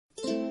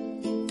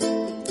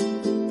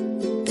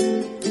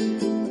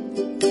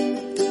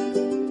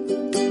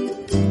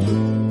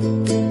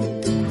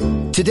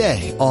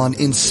Today on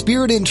In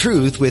Spirit and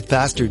Truth with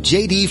Pastor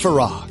J.D.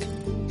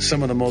 Farag.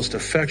 Some of the most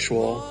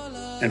effectual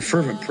and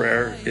fervent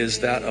prayer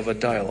is that of a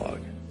dialogue.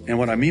 And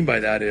what I mean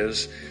by that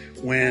is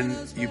when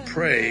you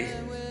pray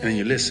and then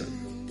you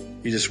listen,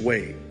 you just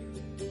wait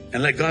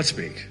and let God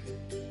speak.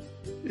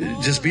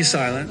 Just be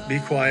silent, be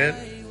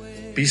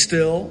quiet, be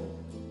still,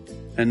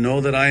 and know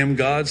that I am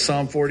God,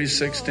 Psalm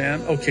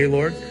 46:10. Okay,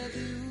 Lord.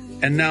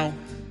 And now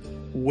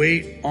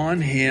wait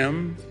on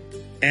Him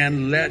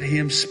and let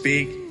Him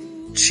speak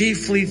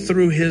chiefly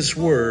through His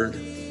word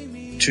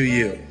to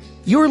you.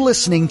 You're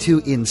listening to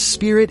In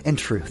Spirit and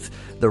Truth,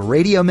 the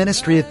radio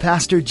ministry of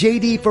Pastor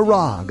J.D.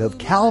 Farag of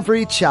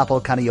Calvary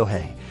Chapel,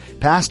 Kaneohe.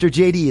 Pastor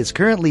J.D. is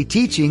currently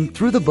teaching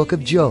through the book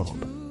of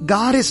Job.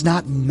 God is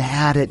not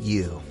mad at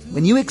you.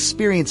 When you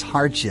experience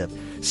hardship,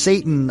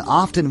 Satan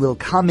often will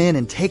come in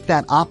and take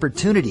that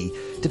opportunity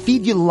to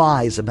feed you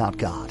lies about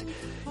God.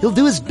 He'll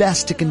do his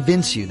best to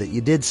convince you that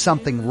you did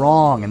something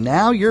wrong and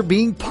now you're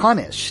being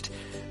punished.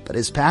 But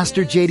as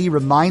Pastor J.D.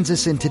 reminds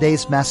us in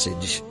today's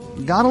message,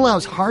 God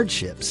allows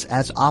hardships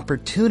as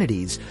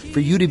opportunities for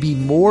you to be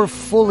more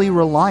fully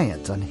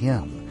reliant on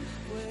Him.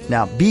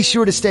 Now, be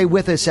sure to stay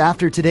with us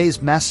after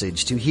today's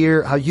message to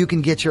hear how you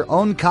can get your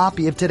own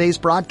copy of today's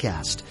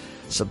broadcast.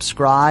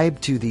 Subscribe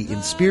to the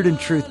In Spirit and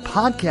Truth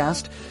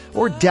podcast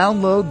or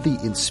download the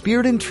In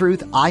Spirit and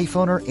Truth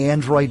iPhone or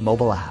Android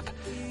mobile app.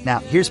 Now,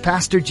 here's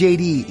Pastor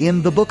J.D.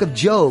 in the book of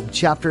Job,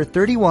 chapter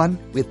 31,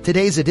 with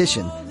today's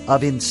edition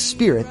of In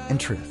Spirit and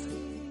Truth.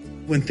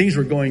 When things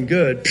were going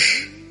good,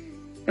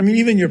 I mean,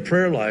 even your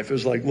prayer life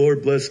is like,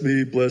 Lord, bless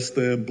me, bless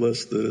them,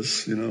 bless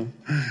this,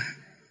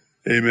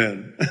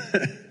 Amen.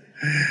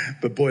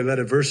 But boy, let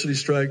adversity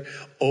strike.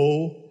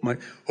 Oh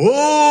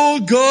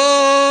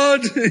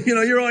God,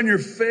 you're on your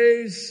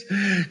face,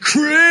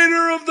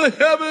 creator of the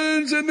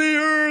heavens and the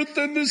earth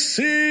and the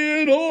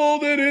sea and all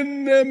that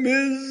in them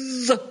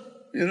is,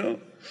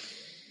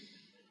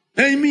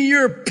 I mean,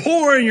 you're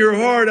pouring your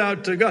heart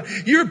out to God.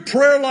 Your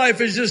prayer life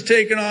has just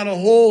taken on a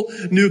whole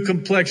new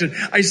complexion.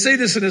 I say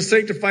this in a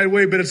sanctified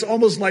way, but it's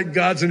almost like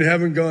God's in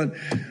heaven going,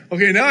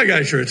 okay, now I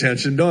got your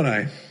attention, don't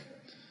I?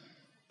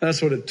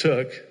 That's what it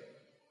took.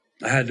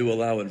 I had to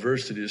allow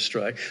adversity to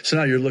strike. So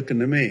now you're looking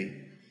to me.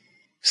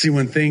 See,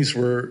 when things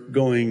were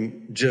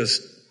going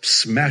just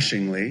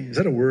smashingly, is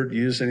that a word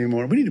used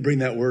anymore? We need to bring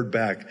that word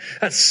back.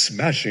 That's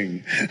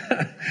smashing.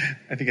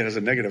 I think it has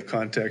a negative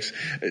context.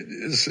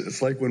 It's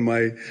like when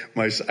my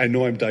I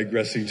know I'm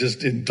digressing,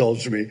 just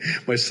indulge me.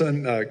 My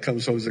son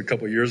comes home a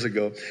couple of years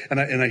ago, and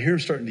I hear him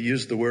starting to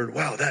use the word,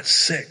 wow, that's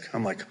sick.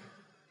 I'm like,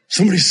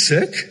 somebody's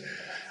sick?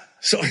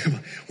 So,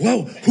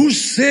 whoa,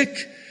 who's sick?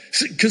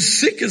 Because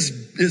sick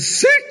is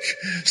sick.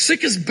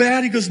 Sick is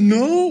bad. He goes,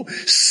 no,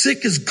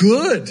 sick is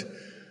good.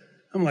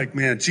 I'm like,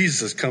 man,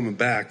 Jesus is coming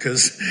back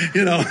because,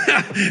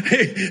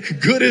 hey,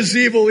 good is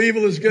evil,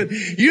 evil is good.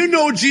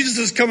 Jesus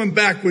is coming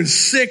back when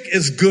sick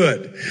is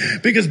good.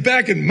 Because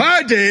back in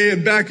my day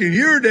and back in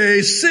your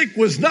day, sick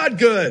was not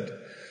good.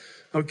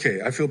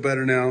 Okay, I feel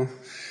better now.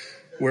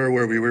 Where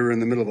were we? We were in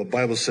the middle of a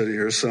Bible study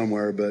here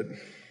somewhere, but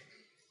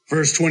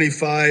verse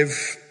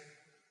 25,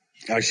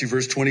 actually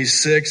verse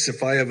 26,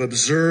 if I have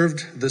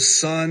observed the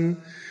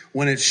sun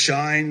when it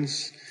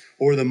shines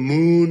or the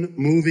moon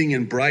moving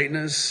in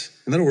brightness.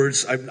 In other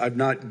words, I've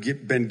not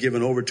been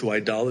given over to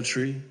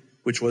idolatry,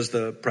 which was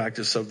the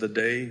practice of the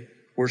day,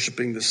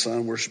 worshiping the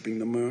sun, worshiping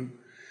the moon,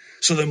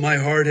 so that my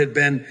heart had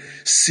been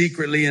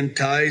secretly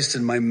enticed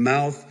and my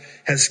mouth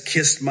has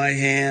kissed my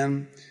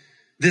hand.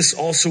 This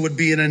also would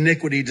be an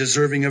iniquity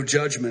deserving of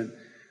judgment,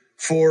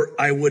 for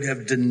I would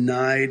have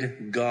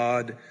denied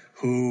God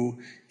who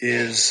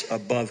is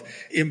above.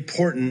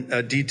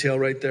 Important detail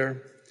right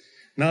there.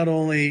 Not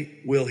only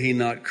will he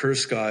not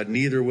curse God,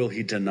 neither will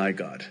he deny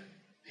God.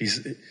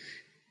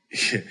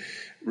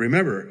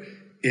 Remember,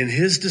 in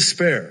his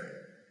despair,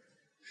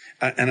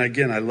 and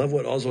again, I love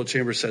what Oswald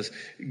Chambers says,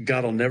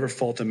 God will never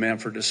fault a man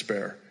for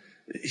despair.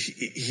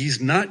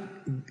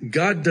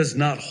 God does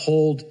not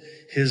hold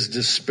his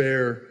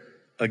despair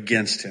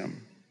against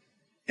him.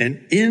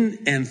 And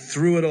in and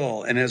through it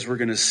all, and as we're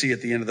going to see at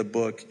the end of the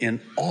book,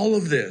 in all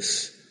of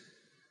this,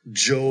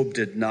 Job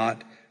did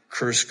not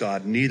curse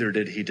God, neither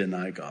did he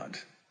deny God.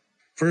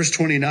 Verse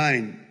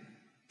 29,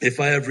 if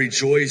I have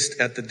rejoiced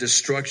at the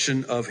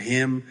destruction of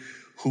him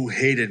who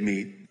hated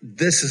me.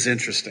 This is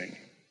interesting.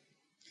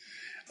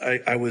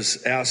 I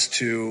was asked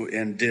to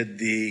and did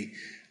the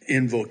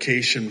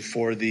invocation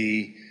for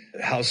the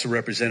House of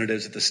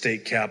Representatives at the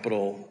state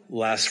capitol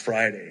last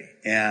Friday.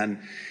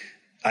 And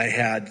I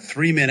had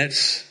 3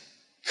 minutes.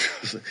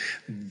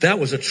 That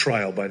was a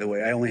trial, by the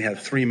way. I only had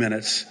 3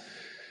 minutes.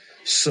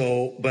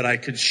 But I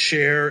could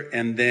share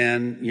and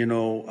then,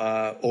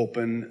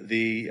 open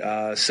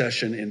the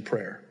session in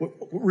prayer.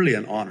 Really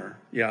an honor.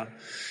 Yeah.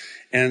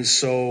 And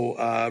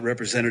so,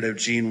 Representative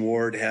Gene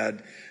Ward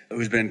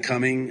who's been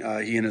coming,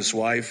 he and his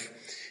wife,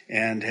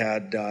 and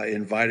had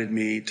invited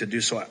me to do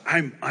so.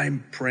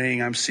 I'm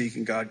praying, I'm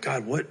seeking God.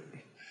 God, what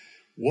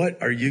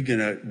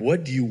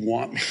do you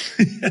want me?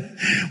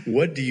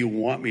 What do you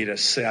want me to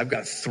say? I've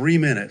got 3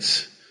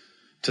 minutes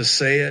to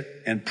say it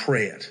and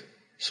pray it.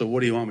 So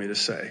what do you want me to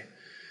say?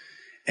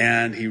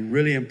 And he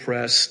really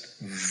impressed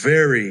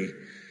very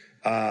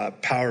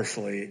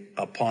powerfully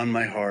upon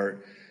my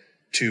heart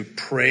to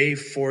pray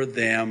for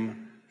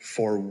them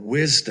for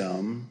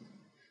wisdom,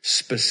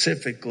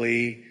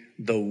 specifically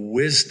the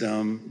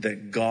wisdom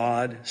that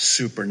God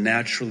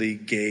supernaturally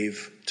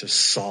gave to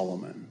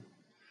Solomon.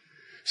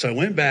 So I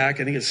went back,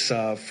 I think it's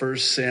 1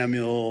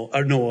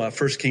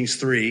 Kings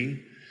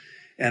 3,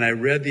 and I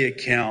read the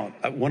account,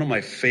 one of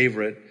my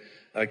favorite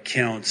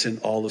accounts in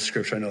all of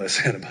Scripture. I know I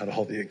said about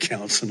all the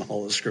accounts in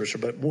all of Scripture,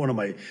 but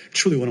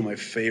truly one of my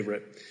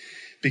favorite,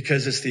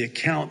 because it's the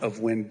account of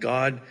when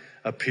God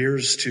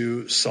appears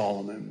to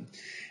Solomon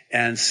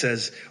and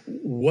says,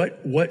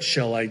 what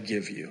shall I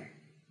give you?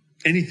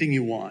 Anything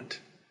you want.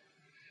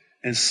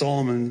 And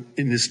Solomon,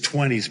 in his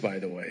 20s, by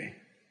the way,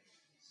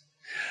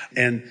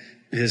 and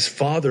his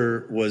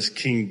father was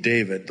King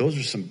David. Those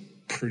are some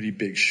pretty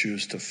big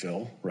shoes to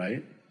fill,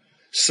 right?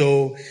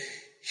 So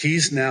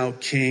he's now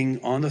king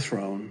on the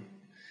throne,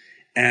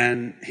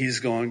 and he's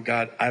going,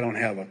 God, I don't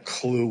have a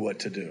clue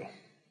what to do.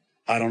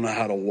 I don't know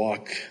how to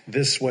walk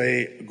this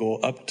way, go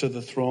up to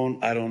the throne.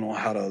 I don't know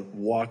how to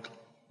walk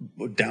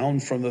down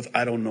from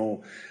I don't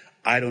know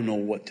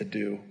what to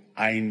do.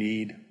 I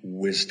need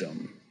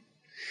wisdom.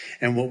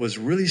 And what was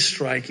really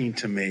striking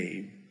to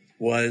me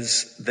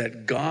was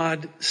that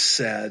God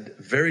said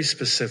very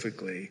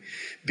specifically,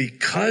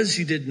 because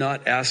you did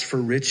not ask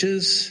for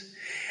riches,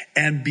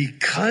 and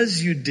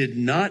because you did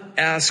not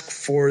ask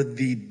for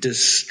the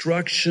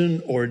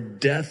destruction or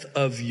death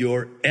of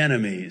your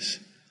enemies.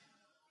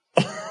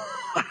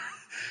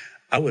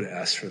 I would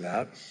ask for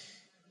that.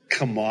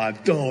 Come on,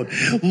 don't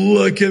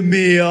look at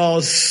me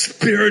all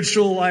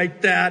spiritual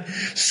like that.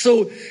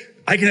 So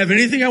I can have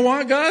anything I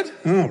want, God?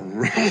 All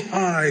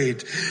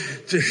right.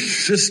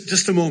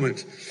 Just a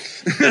moment.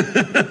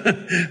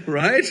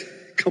 Right?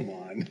 Come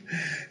on.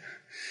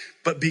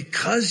 But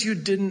because you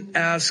didn't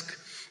ask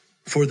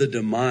for the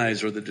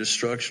demise or the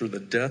destruction or the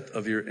death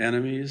of your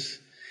enemies,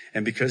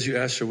 and because you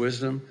asked for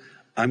wisdom,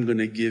 I'm going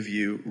to give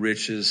you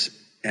riches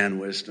and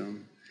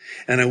wisdom.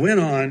 And I went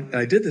on, and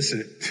I did this.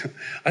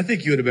 I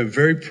think you would have been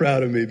very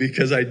proud of me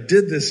because I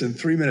did this in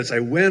 3 minutes. I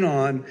went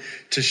on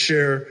to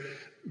share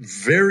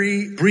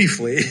very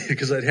briefly,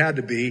 because it had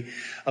to be,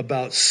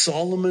 about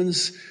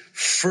Solomon's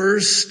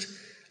first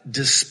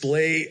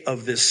display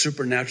of this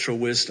supernatural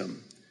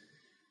wisdom.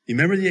 You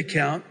remember the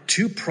account?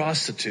 2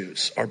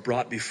 prostitutes are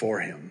brought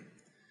before him.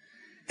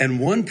 And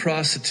one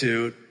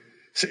prostitute,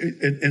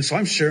 and so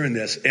I'm sharing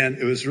this, and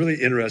it was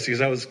really interesting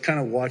because I was kind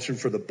of watching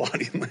for the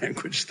body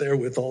language there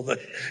with all the,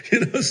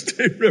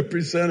 state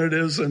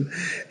representatives, and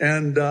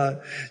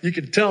you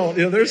could tell,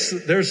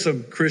 there's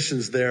some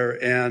Christians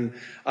there, and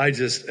I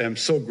just am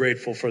so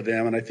grateful for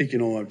them, and I think you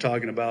know what I'm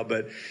talking about,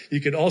 but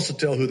you could also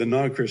tell who the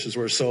non-Christians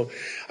were. So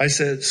I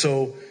said,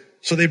 so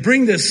they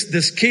bring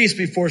this case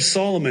before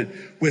Solomon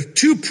with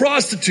 2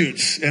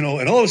 prostitutes, and all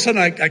of a sudden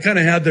I kind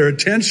of had their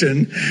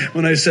attention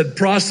when I said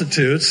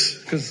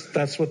prostitutes, because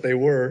that's what they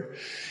were.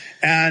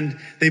 And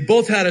they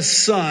both had a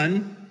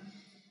son,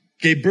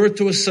 gave birth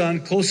to a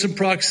son, close in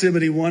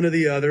proximity one to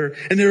the other,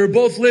 and they were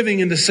both living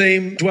in the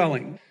same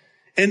dwelling.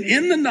 And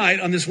in the night,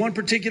 on this one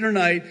particular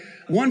night,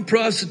 one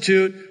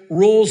prostitute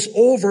rolls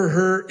over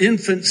her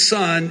infant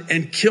son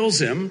and kills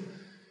him,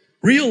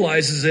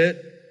 realizes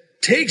it,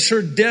 takes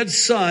her dead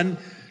son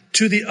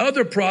to the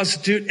other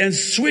prostitute and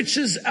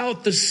switches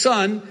out the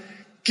son,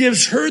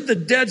 gives her the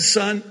dead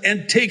son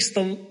and takes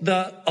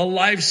the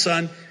alive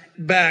son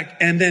back,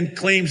 and then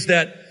claims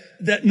that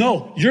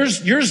no,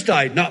 yours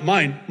died, not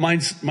mine.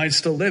 Mine's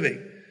still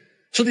living.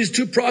 So these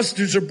 2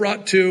 prostitutes are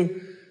brought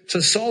to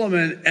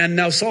Solomon, and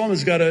now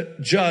Solomon's got to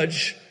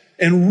judge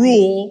and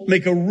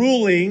make a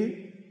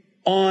ruling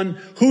on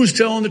who's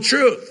telling the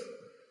truth.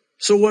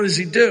 So what does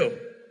he do?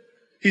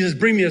 He says,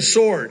 bring me a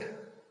sword.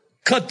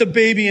 Cut the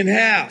baby in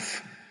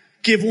half.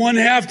 Give one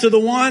half to the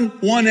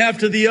one half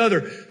to the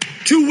other.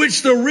 To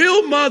which the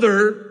real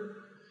mother,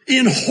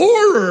 in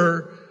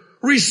horror,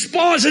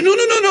 responds,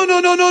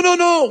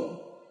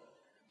 no.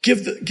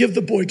 Give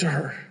the boy to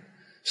her.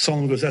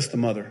 Solomon goes, that's the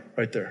mother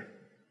right there.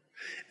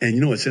 And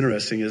you know what's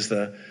interesting is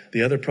the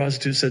other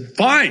prostitute said,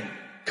 fine,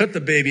 cut the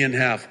baby in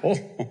half.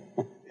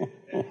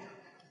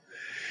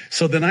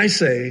 So then I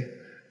say,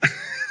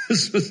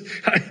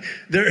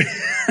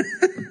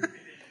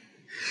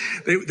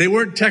 They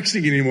weren't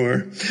texting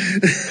anymore.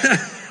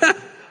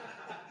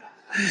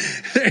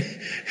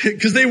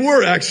 Because they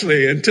were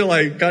actually, until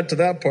I got to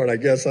that part, I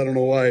guess. I don't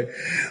know why.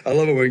 I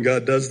love it when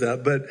God does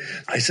that. But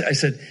I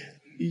said,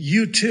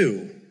 you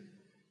too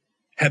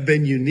have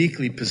been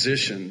uniquely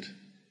positioned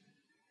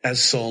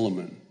as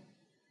Solomon.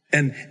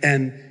 And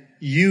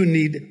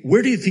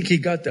where do you think he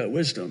got that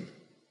wisdom?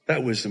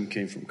 That wisdom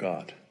came from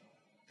God.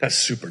 That's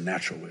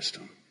supernatural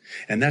wisdom.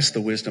 And that's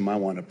the wisdom I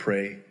want to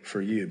pray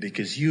for you,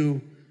 because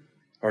you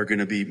are going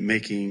to be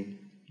making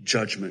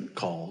judgment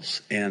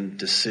calls and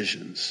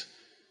decisions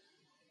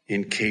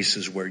in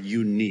cases where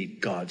you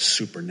need God's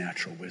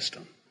supernatural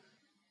wisdom.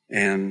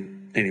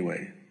 And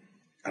anyway,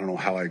 I don't know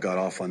how I got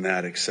off on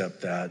that,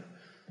 except that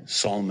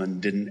Solomon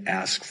didn't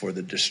ask for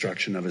the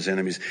destruction of his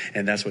enemies.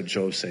 And that's what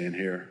Job's saying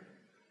here.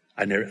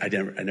 I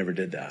never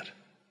did that.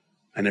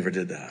 I never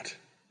did that.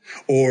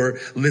 Or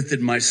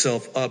lifted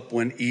myself up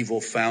when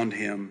evil found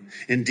him.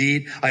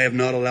 Indeed, I have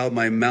not allowed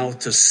my mouth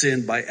to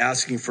sin by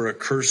asking for a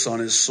curse on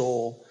his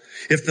soul.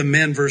 If the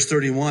men, verse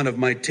 31, of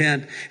my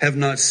tent have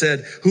not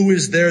said, who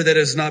is there that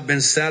has not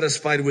been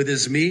satisfied with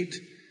his meat?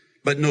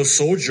 But no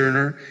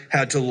sojourner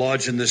had to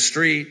lodge in the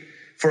street.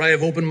 For I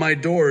have opened my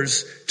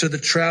doors to the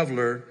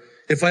traveler.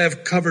 If I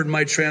have covered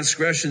my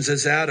transgressions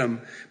as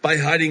Adam by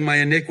hiding my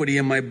iniquity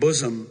in my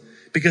bosom,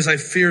 because I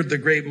feared the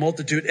great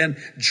multitude and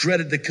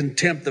dreaded the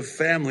contempt of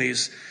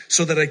families,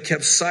 so that I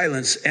kept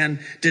silence and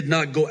did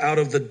not go out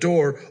of the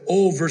door.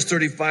 Oh, verse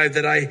 35,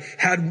 that I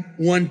had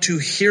one to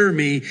hear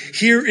me.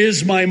 Here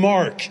is my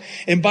mark.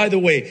 And by the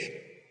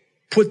way,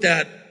 put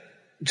that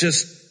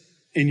just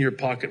in your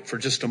pocket for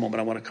just a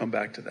moment. I want to come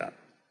back to that.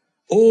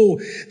 Oh,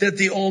 that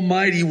the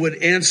Almighty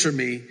would answer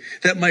me,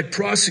 that my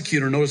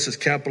prosecutor, notice it's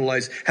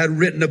capitalized, had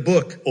written a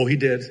book. Oh, he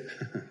did.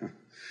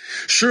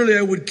 Surely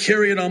I would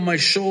carry it on my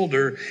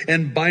shoulder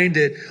and bind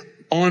it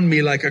on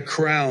me like a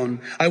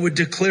crown. I would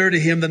declare to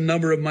him the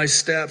number of my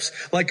steps.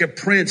 Like a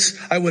prince,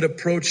 I would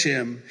approach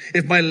him.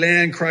 If my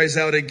land cries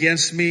out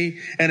against me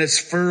and its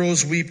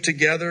furrows weep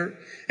together,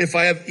 if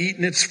I have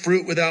eaten its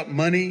fruit without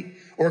money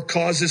or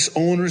caused its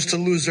owners to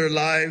lose their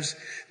lives,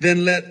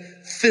 then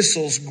let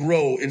thistles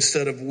grow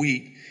instead of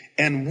wheat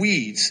and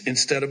weeds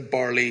instead of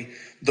barley.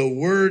 The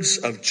words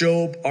of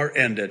Job are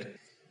ended.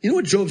 You know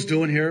what Job's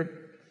doing here?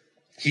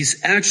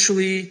 He's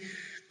actually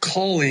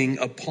calling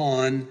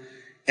upon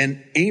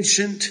an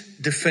ancient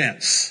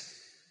defense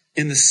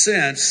in the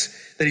sense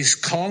that he's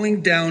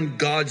calling down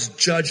God's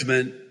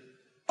judgment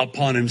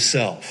upon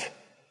himself.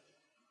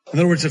 In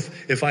other words,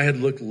 if I had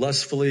looked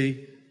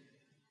lustfully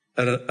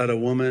at a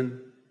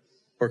woman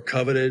or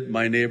coveted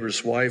my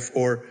neighbor's wife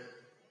or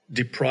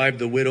deprived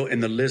the widow,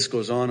 and the list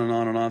goes on and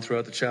on and on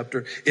throughout the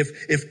chapter.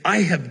 If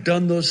I have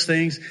done those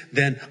things,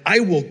 then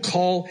I will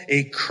call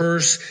a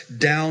curse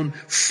down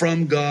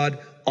from God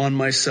on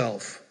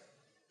myself.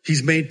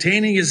 He's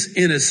maintaining his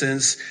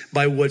innocence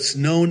by what's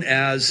known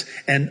as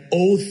an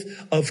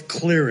oath of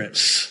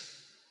clearance.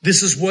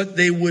 This is what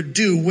they would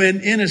do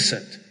when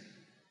innocent.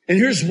 And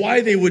here's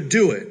why they would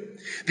do it.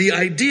 The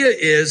idea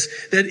is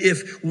that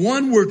if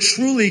one were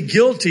truly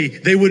guilty,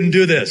 they wouldn't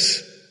do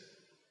this.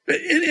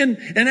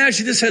 And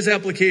actually this has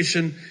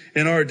application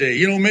in our day.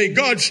 You know, may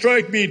God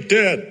strike me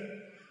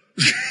dead.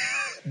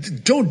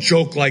 Don't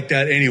joke like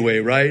that anyway,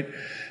 right?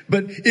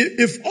 But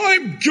if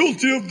I'm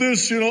guilty of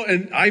this, you know,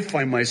 and I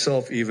find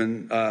myself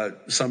even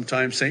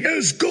sometimes saying,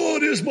 as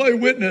God is my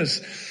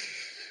witness.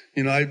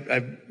 You know,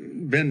 I've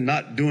been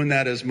not doing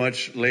that as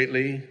much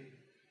lately.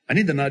 I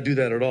need to not do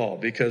that at all,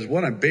 because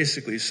what I'm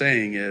basically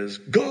saying is,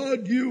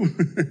 God,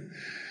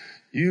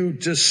 you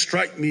just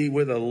strike me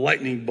with a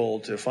lightning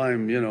bolt if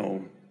I'm,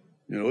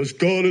 as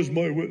God is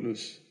my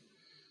witness.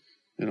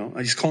 You know,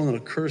 he's calling a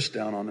curse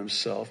down on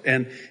himself.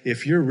 And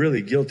if you're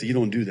really guilty, you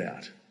don't do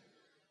that.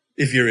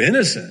 If you're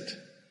innocent,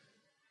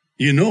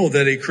 you know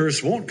that a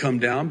curse won't come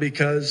down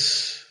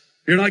because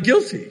you're not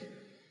guilty.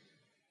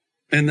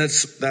 And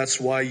that's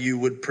why you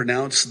would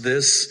pronounce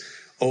this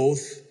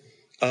oath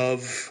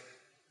of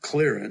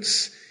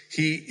clearance.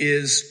 He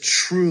is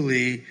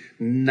truly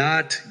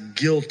not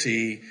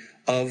guilty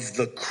of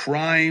the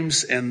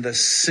crimes and the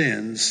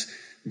sins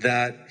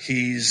that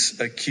he's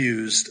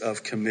accused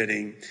of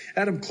committing.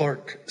 Adam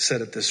Clark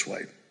said it this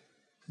way: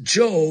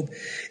 Job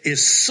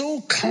is so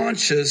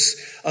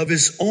conscious of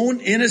his own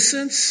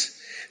innocence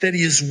that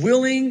he is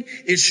willing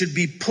it should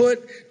be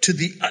put to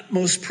the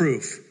utmost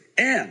proof.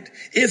 And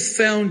if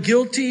found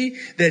guilty,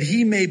 that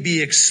he may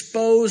be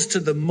exposed to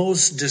the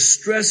most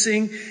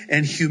distressing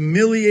and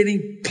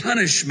humiliating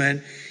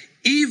punishment,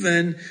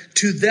 even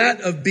to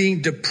that of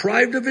being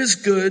deprived of his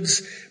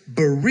goods,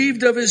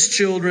 bereaved of his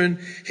children,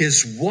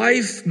 his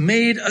wife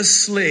made a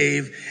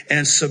slave,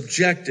 and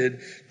subjected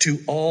to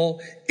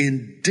all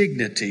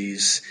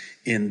indignities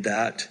in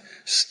that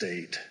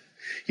state.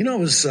 You know, it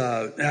was,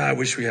 I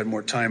wish we had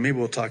more time. Maybe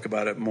we'll talk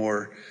about it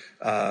more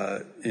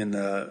in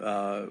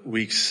the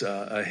weeks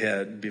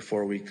ahead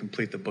before we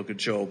complete the book of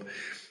Job.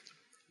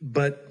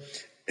 But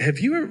have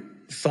you ever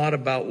thought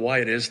about why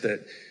it is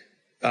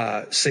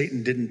that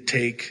Satan didn't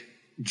take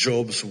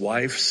Job's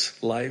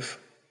wife's life?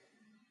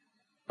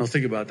 Now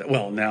think about that.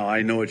 Well, now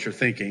I know what you're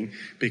thinking,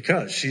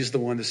 because she's the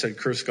one that said,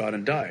 curse God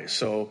and die.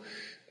 So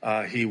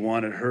he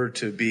wanted her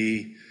to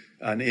be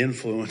an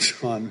influence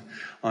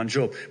on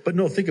Job. But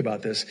no, think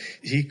about this.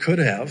 He could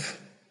have.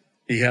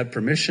 He had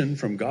permission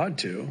from God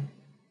to,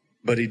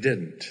 but he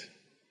didn't.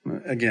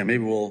 Again,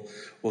 maybe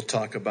we'll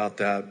talk about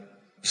that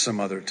some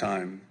other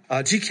time.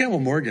 G. Campbell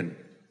Morgan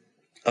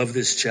of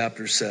this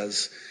chapter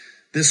says,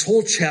 this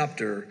whole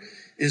chapter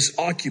is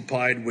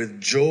occupied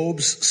with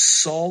Job's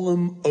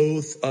solemn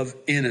oath of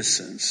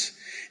innocence.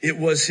 It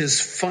was his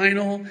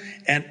final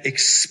and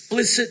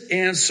explicit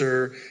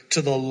answer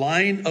to the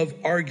line of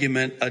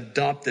argument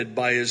adopted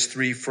by his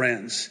three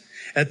friends.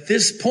 At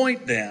this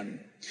point then,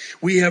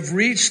 We have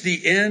reached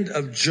the end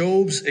of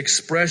Job's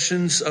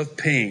expressions of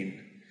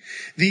pain.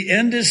 The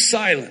end is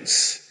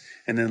silence.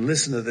 And then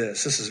listen to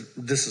this.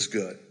 This is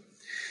good.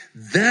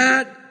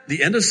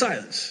 The end of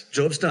silence.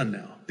 Job's done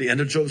now. The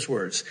end of Job's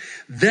words.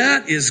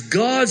 That is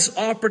God's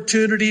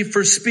opportunity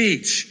for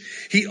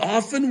speech. He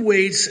often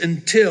waits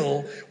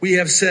until we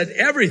have said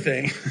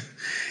everything.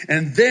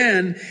 And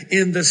then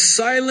in the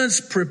silence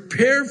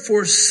prepared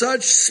for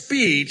such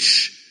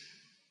speech,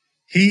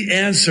 he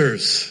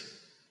answers.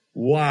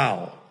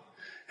 Wow.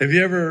 Have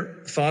you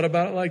ever thought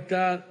about it like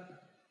that?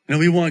 You know,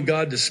 we want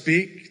God to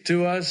speak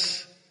to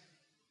us.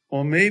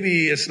 Well,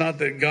 maybe it's not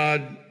that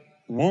God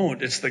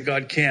won't, it's that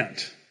God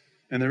can't.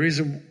 And the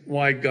reason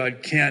why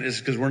God can't is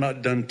because we're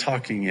not done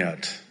talking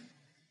yet.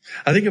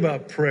 I think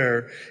about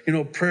prayer. You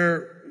know,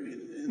 prayer,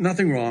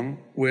 nothing wrong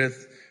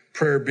with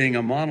prayer being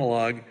a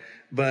monologue,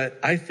 but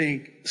I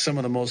think some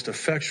of the most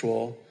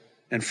effectual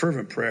and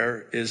fervent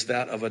prayer is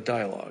that of a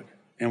dialogue.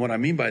 And what I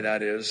mean by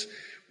that is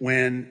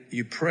when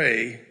you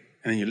pray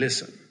and then you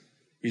listen,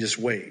 you just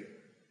wait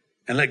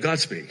and let God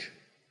speak.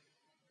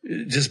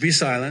 Just be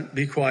silent,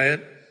 be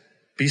quiet,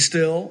 be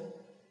still,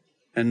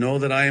 and know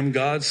that I am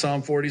God,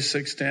 Psalm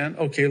 46:10.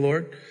 Okay,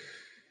 Lord.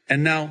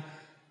 And now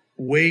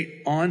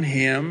wait on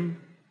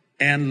him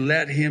and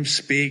let him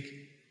speak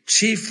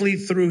chiefly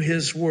through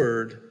his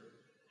word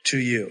to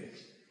you.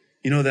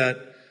 You know that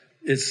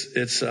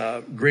it's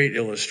a great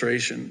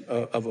illustration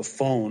of a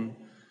phone.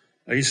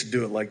 I used to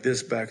do it like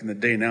this back in the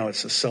day. Now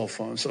it's a cell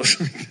phone, so it's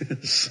like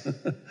this.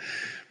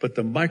 But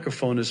the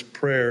microphone is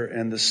prayer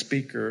and the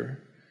speaker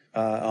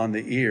on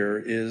the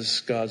ear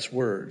is God's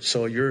word.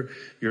 So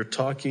you're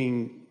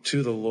talking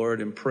to the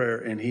Lord in prayer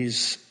and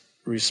he's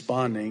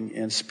responding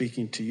and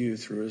speaking to you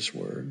through his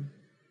word.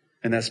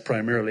 And that's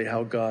primarily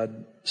how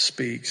God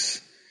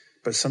speaks.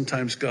 But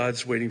sometimes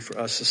God's waiting for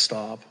us to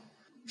stop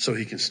so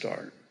he can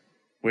start.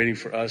 Waiting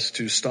for us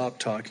to stop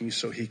talking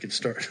so he can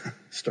start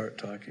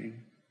talking.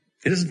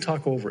 He doesn't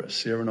talk over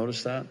us. You ever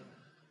notice that?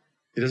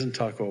 He doesn't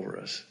talk over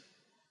us.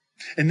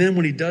 And then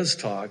when he does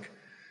talk,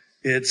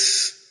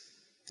 it's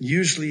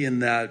usually in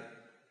that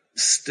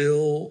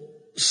still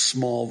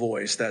small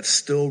voice, that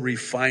still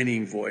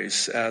refining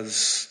voice,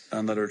 as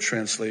another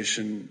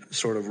translation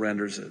sort of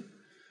renders it.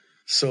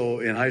 So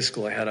in high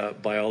school, I had a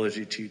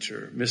biology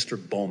teacher, Mr.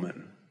 Bowman.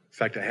 In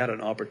fact, I had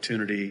an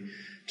opportunity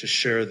to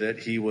share that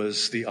he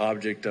was the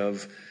object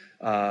of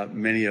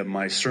many of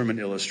my sermon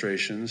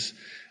illustrations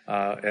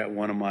at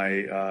one of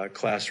my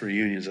class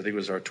reunions. I think it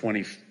was our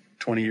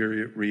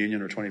 20-year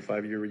reunion or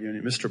 25-year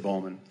reunion. Mr.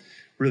 Bowman,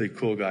 really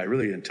cool guy,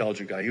 really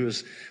intelligent guy. He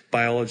was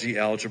biology,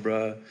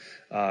 algebra,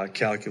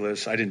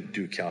 calculus. I didn't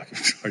do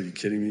calculus. Are you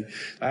kidding me?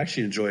 I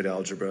actually enjoyed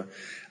algebra.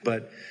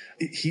 But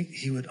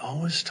he would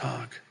always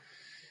talk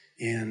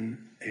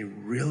in a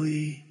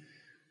really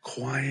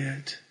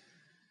quiet,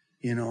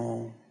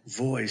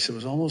 voice. It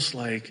was almost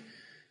like,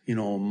 a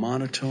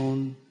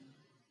monotone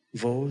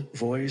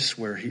voice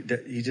where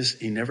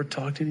he never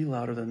talked any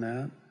louder than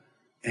that.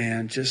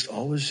 And just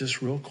always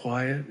just real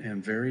quiet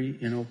and very,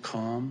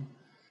 calm.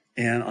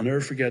 And I'll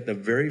never forget the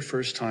very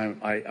first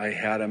time I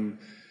had him,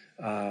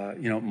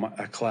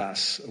 a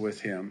class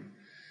with him.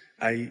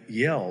 I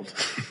yelled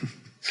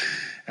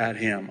at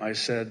him. I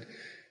said,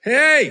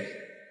 "Hey,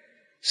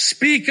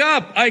 speak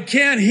up. I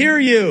can't hear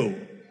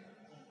you."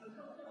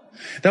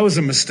 That was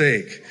a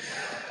mistake.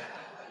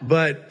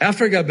 But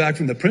after I got back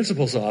from the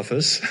principal's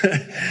office,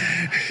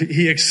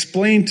 he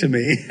explained to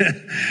me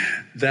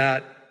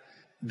that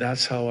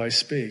that's how I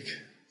speak.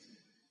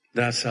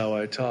 That's how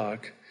I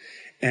talk.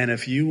 And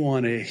if you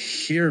want to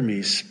hear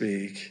me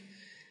speak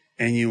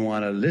and you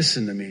want to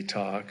listen to me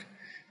talk,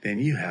 then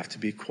you have to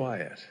be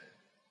quiet.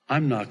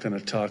 I'm not going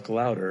to talk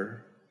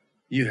louder.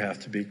 You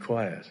have to be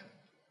quiet.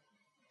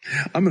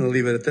 I'm going to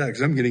leave it at that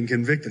because I'm getting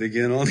convicted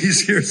again all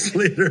these years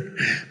later.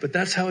 But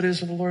that's how it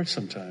is with the Lord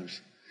sometimes.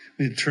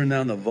 We need to turn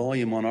down the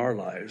volume on our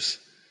lives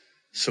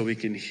so we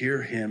can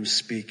hear him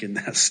speak in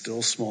that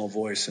still small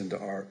voice into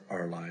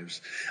our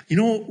lives. You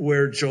know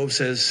where Job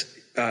says,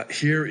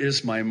 here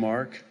is my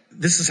mark?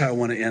 This is how I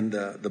want to end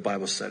the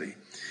Bible study.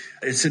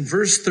 It's in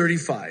verse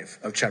 35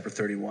 of chapter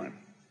 31.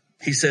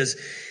 He says,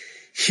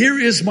 here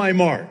is my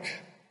mark.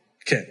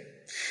 Okay.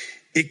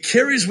 It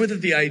carries with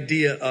it the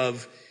idea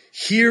of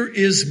here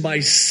is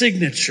my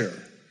signature,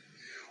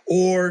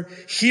 or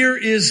here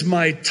is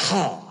my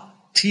taw,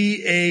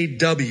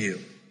 T-A-W.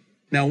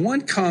 Now,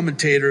 one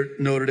commentator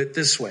noted it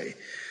this way.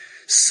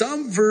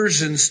 Some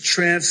versions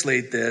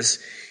translate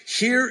this,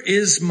 here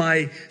is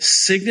my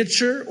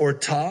signature or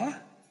taw,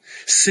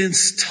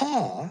 since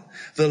taw,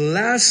 the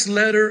last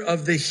letter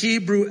of the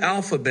Hebrew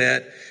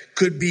alphabet,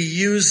 could be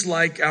used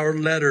like our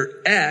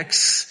letter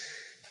X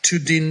to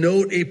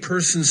denote a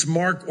person's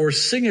mark or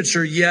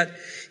signature. Yet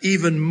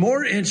even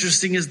more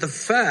interesting is the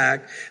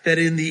fact that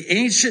in the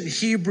ancient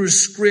Hebrew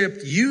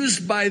script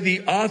used by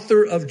the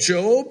author of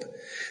Job,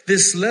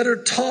 this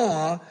letter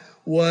taw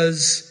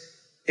was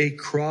a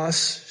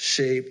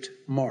cross-shaped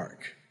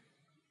mark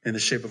in the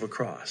shape of a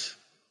cross.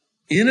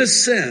 In a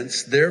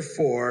sense,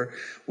 therefore,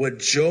 what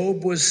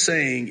Job was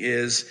saying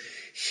is,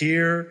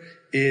 here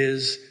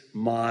is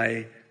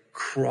my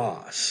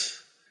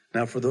cross.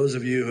 Now, for those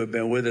of you who have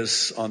been with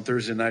us on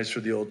Thursday nights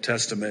through the Old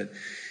Testament,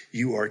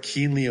 you are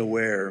keenly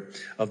aware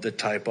of the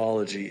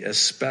typology,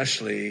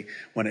 especially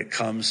when it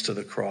comes to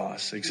the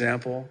cross.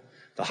 Example,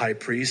 the high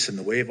priest and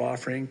the wave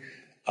offering,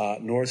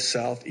 north,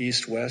 south,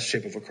 east, west,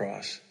 shape of a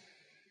cross.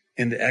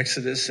 In the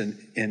Exodus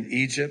in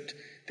Egypt,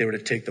 they were to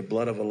take the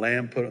blood of a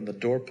lamb, put it on the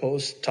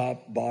doorpost,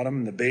 top, bottom,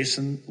 in the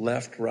basin,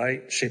 left,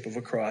 right, shape of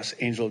a cross.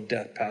 Angel of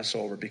death pass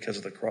over because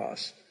of the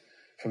cross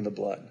from the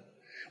blood.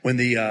 When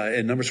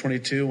in Numbers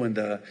 22, when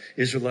the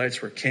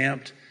Israelites were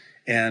camped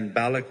and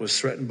Balak was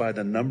threatened by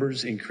the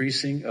numbers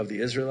increasing of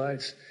the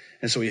Israelites,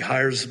 and so he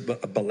hires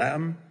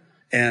Balaam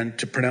and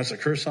to pronounce a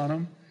curse on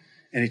him,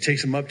 and he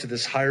takes him up to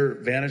this higher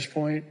vantage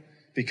point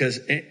because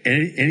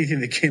anything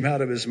that came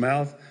out of his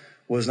mouth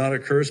was not a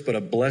curse, but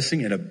a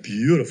blessing, and a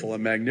beautiful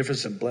and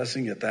magnificent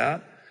blessing at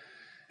that.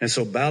 And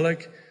so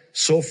Balak,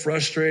 so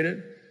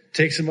frustrated,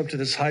 takes him up to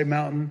this high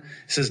mountain,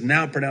 says,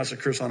 now pronounce a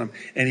curse on him.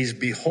 And he's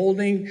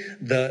beholding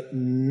the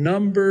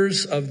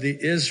numbers of the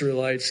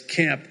Israelites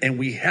camped. And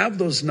we have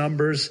those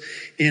numbers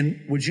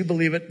in, would you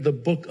believe it, the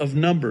book of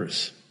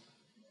Numbers,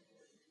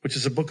 which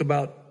is a book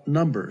about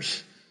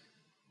numbers.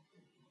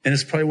 And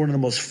it's probably one of the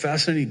most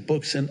fascinating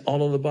books in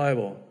all of the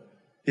Bible.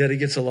 Yet it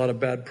gets a lot of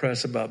bad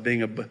press about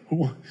being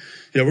we're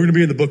going to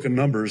be in the book of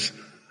Numbers.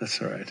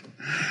 That's all right.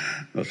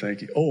 No,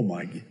 thank you. Oh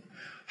my,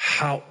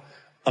 how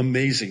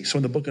amazing. So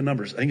in the book of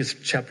Numbers, I think it's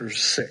chapter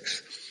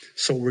 6.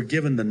 So we're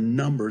given the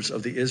numbers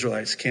of the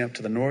Israelites camped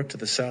to the north, to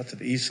the south, to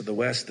the east, to the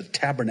west, the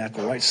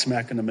tabernacle right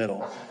smack in the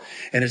middle.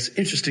 And it's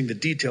interesting, the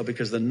detail,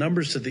 because the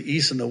numbers to the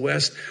east and the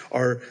west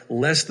are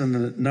less than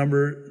the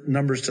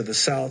numbers to the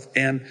south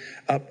and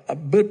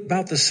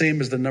about the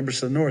same as the numbers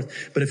to the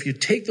north. But if you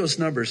take those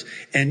numbers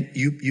and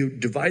you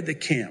divide the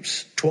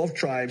camps, 12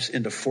 tribes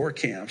into 4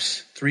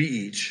 camps, 3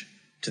 each,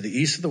 to the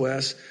east to the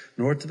west,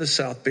 north to the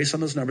south, based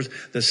on those numbers,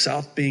 the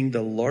south being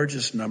the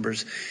largest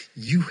numbers,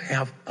 you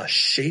have a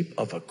shape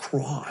of a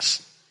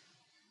cross.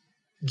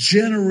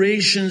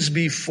 Generations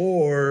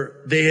before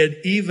they had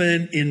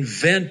even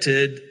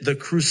invented the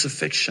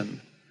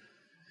crucifixion.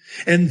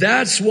 And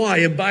that's why,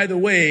 and by the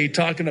way,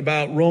 talking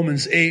about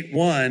Romans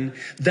 8:1,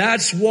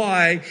 that's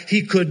why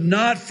he could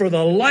not for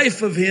the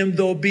life of him,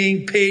 though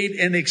being paid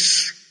an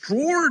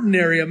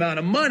extraordinary amount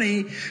of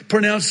money,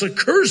 pronounce a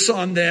curse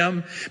on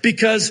them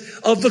because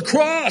of the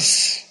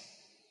cross.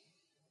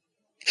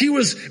 He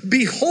was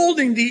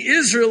beholding the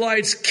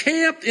Israelites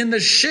camped in the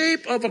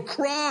shape of a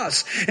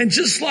cross. And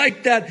just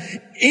like that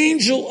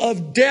angel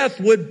of death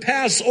would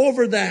pass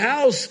over the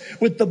house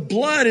with the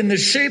blood in the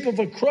shape of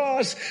a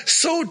cross,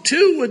 so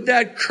too would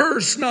that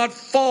curse not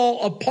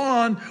fall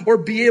upon or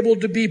be able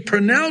to be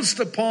pronounced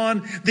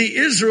upon the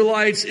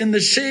Israelites in the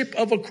shape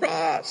of a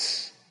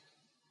cross.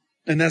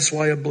 And that's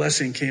why a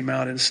blessing came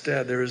out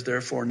instead. There is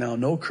therefore now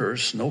no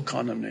curse, no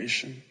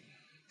condemnation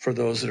for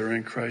those that are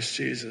in Christ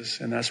Jesus.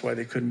 And that's why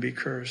they couldn't be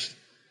cursed.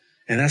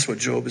 And that's what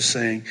Job is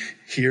saying.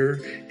 Here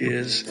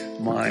is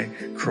my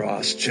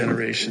cross.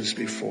 Generations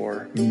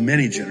before,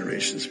 many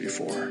generations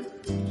before,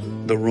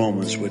 the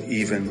Romans would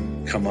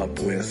even come up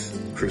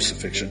with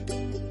crucifixion.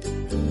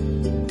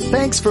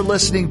 Thanks for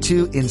listening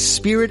to In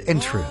Spirit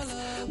and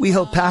Truth. We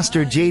hope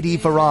Pastor J.D.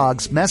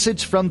 Farag's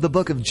message from the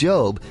book of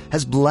Job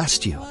has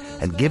blessed you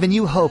and given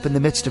you hope in the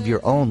midst of your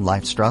own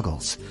life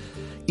struggles.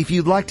 If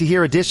you'd like to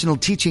hear additional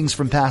teachings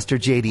from Pastor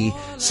J.D.,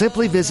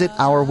 simply visit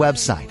our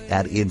website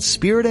at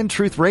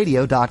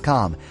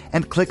inspiritandtruthradio.com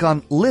and click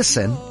on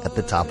Listen at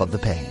the top of the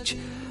page.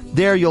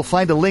 There you'll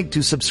find a link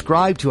to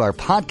subscribe to our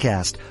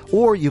podcast,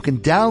 or you can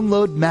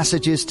download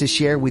messages to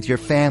share with your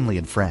family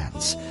and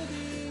friends.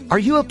 Are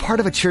you a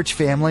part of a church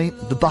family?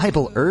 The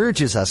Bible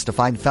urges us to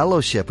find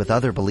fellowship with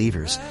other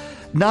believers,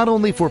 not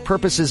only for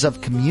purposes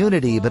of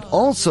community, but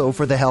also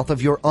for the health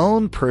of your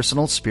own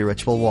personal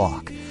spiritual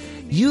walk.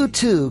 You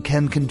too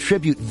can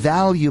contribute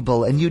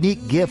valuable and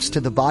unique gifts to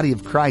the body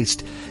of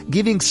Christ,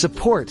 giving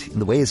support in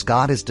the ways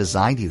God has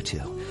designed you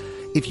to.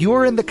 If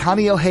you're in the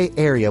Kaneohe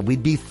area,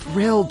 we'd be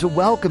thrilled to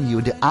welcome you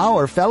into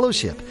our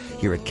fellowship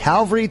here at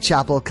Calvary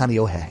Chapel,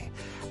 Kaneohe.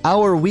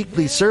 Our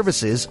weekly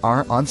services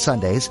are on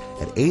Sundays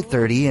at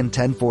 8:30 and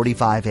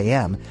 10:45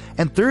 a.m.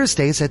 and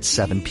Thursdays at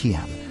 7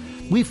 p.m.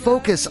 We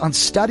focus on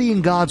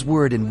studying God's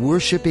Word and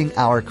worshiping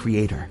our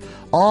Creator,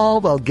 all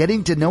while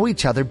getting to know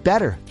each other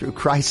better through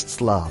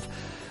Christ's love.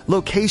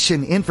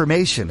 Location,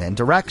 information, and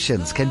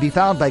directions can be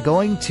found by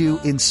going to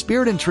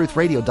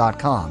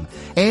inspiritandtruthradio.com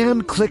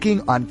and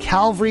clicking on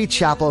Calvary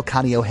Chapel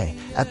Kaneohe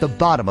at the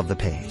bottom of the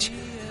page.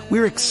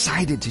 We're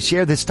excited to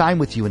share this time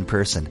with you in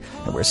person,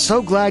 and we're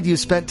so glad you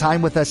spent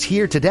time with us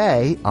here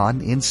today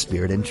on In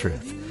Spirit and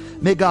Truth.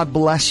 May God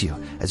bless you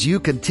as you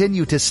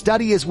continue to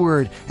study His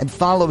Word and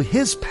follow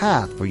His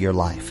path for your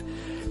life.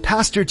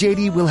 Pastor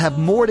J.D. will have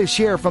more to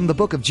share from the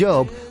book of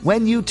Job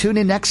when you tune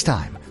in next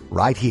time,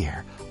 right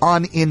here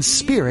on In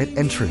Spirit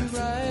and Truth.